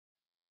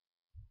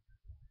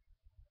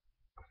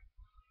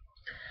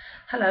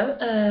Hello,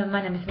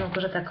 my name is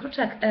Małgorzata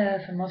Kruczek.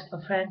 For most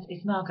of friends,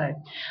 it's Margot.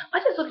 I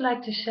just would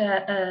like to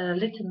share a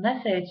little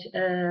message,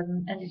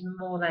 and it's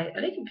more like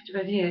a little bit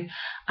review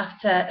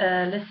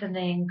after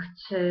listening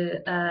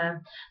to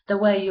 "The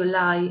Way You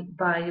Lie"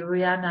 by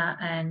Rihanna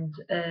and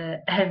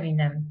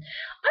Eminem.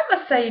 I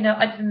must say,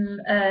 I didn't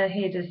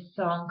hear this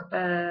song.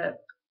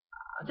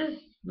 This is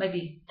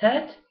maybe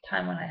third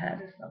time when I heard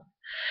this song,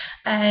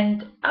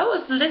 and I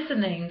was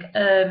listening.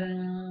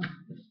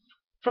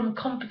 From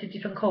completely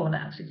different corner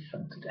actually this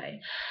song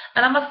today,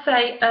 and I must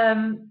say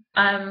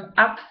I'm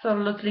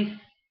absolutely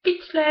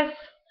speechless,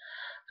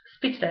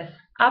 speechless,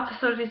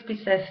 absolutely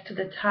speechless to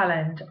the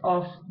talent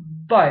of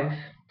both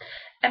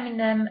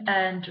Eminem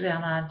and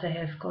Rihanna. They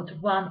have got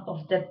one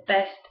of the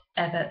best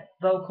ever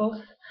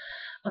vocals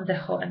on the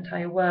whole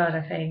entire world,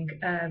 I think.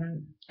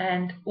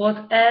 And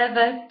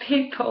whatever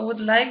people would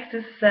like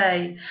to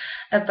say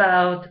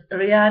about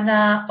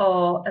Rihanna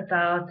or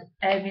about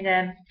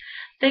Eminem,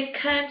 they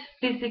can't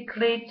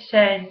physically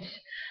change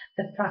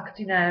the fact,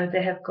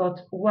 they have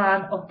got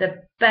one of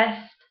the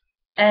best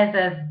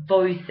ever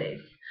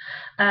voices.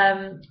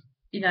 Eminem,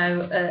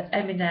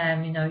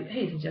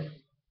 he's just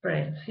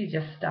brilliant. He's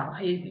just a star.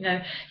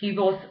 He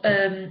was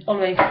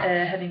always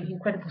having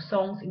incredible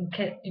songs,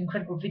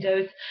 incredible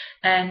videos,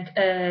 and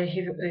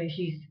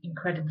he's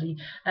incredibly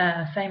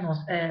famous.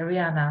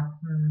 Rihanna.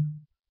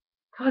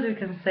 What we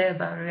can say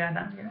about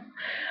Rihanna?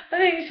 I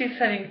think she's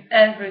having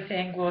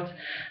everything what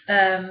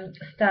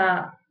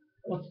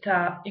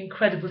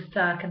incredible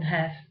star can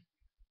have.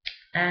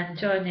 And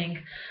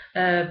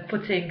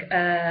putting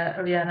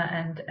Rihanna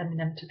and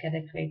Eminem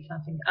together creates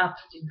something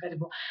absolutely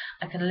incredible.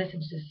 I can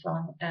listen to this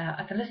song.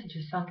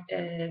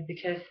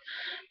 Because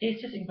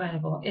it's just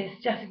incredible.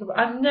 It's just incredible.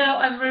 I know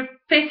I'm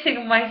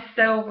repeating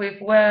myself with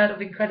word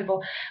of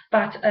incredible,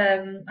 but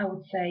I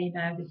would say,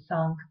 this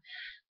song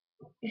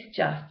is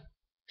just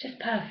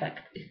perfect.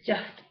 It's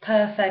just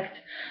perfect,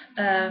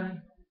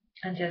 and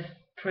just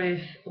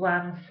proves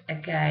once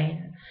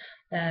again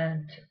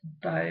that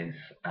both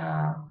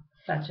are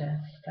such as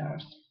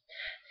stars.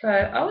 So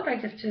I would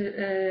like just to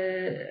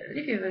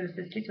leave you with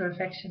this little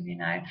reflection.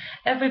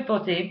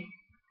 Everybody,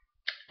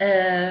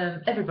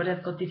 everybody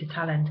has got this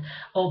talent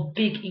or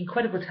big,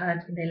 incredible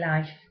talent in their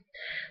life.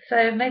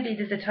 So maybe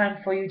it is a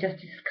time for you just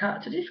to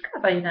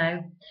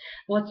discover,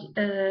 what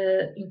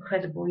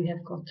incredible you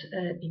have got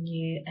in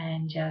you,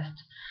 and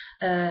just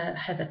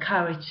have the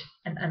courage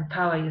and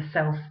empower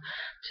yourself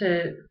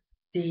to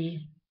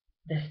be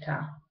the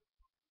star,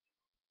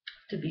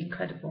 to be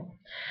incredible,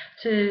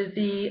 to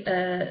be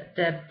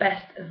the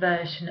best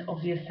version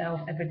of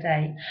yourself every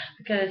day,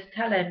 because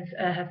talents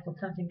have got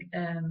something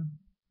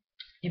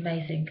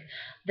amazing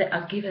that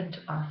are given to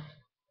us.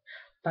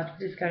 But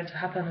what is going to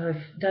happen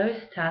with those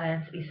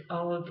talents is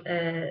all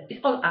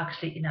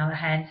actually in our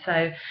hands.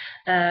 So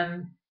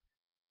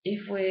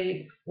if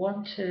we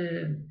want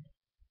to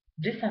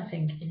do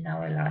something in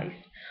our life,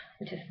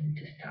 we just need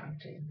to start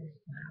doing this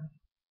now.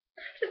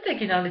 Just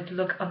taking a little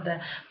look on the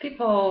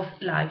people's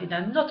life.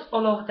 Not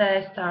all of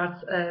their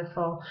starts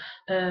for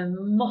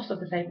most of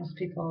the famous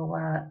people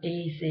were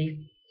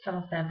easy. Some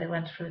of them, they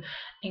went through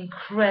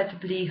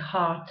incredibly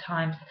hard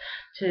times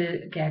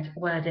to get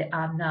where they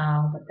are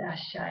now, but they are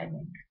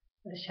shining.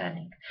 They're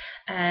shining,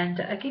 and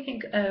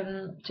giving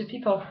to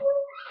people,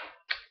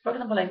 for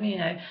example, like me,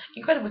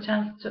 incredible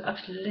chance to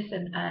actually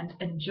listen and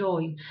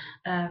enjoy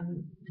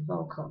the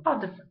vocal. I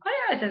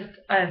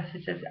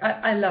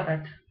love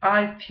it.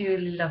 I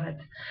purely love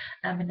it.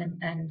 Eminem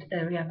and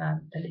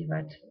Rihanna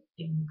delivered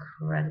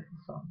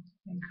incredible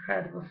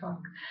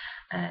song,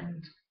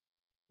 and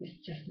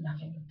it's just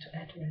nothing to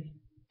add really.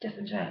 Just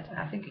enjoy it.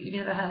 I think you've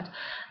never heard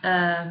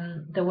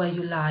 "The Way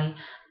You Lie"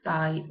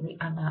 by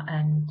Rihanna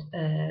and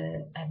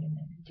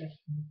Eminem. You just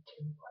need to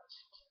watch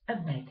it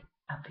and make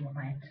up your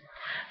mind.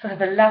 So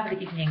have a lovely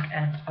evening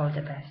and all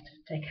the best.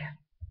 Take care.